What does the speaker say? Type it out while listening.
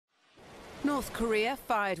North Korea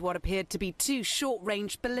fired what appeared to be two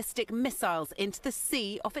short-range ballistic missiles into the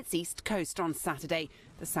sea off its east coast on Saturday,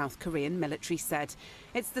 the South Korean military said.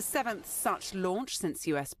 It's the seventh such launch since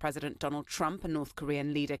US President Donald Trump and North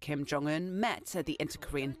Korean leader Kim Jong-un met at the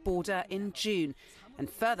inter-Korean border in June, and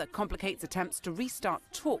further complicates attempts to restart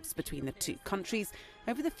talks between the two countries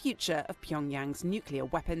over the future of Pyongyang's nuclear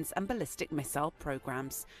weapons and ballistic missile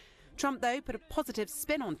programs. Trump, though, put a positive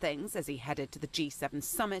spin on things as he headed to the G7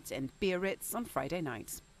 summit in Biarritz on Friday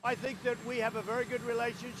night. I think that we have a very good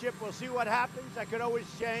relationship. We'll see what happens. That could always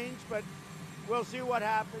change, but we'll see what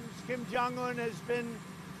happens. Kim Jong-un has been,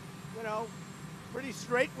 pretty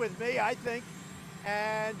straight with me, I think.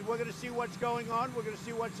 And we're going to see what's going on. We're going to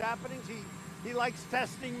see what's happening. He likes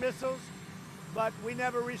testing missiles, but we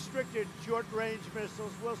never restricted short-range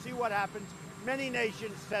missiles. We'll see what happens. Many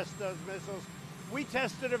nations test those missiles. We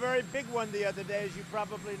tested a very big one the other day, as you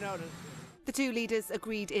probably noticed. The two leaders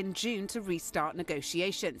agreed in June to restart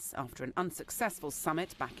negotiations after an unsuccessful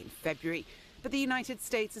summit back in February. But the United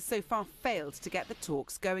States has so far failed to get the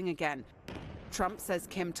talks going again. Trump says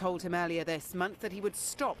Kim told him earlier this month that he would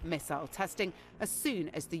stop missile testing as soon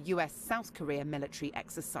as the US-South Korea military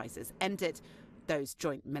exercises ended. Those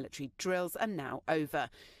joint military drills are now over.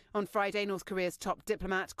 On Friday, North Korea's top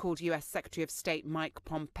diplomat called US Secretary of State Mike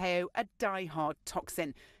Pompeo a die-hard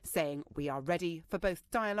toxin, saying we are ready for both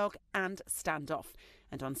dialogue and standoff.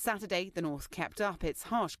 And on Saturday, the North kept up its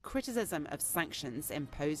harsh criticism of sanctions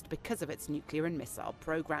imposed because of its nuclear and missile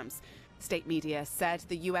programs. State media said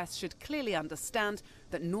the US should clearly understand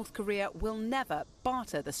that North Korea will never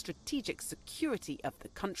barter the strategic security of the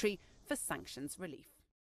country for sanctions relief.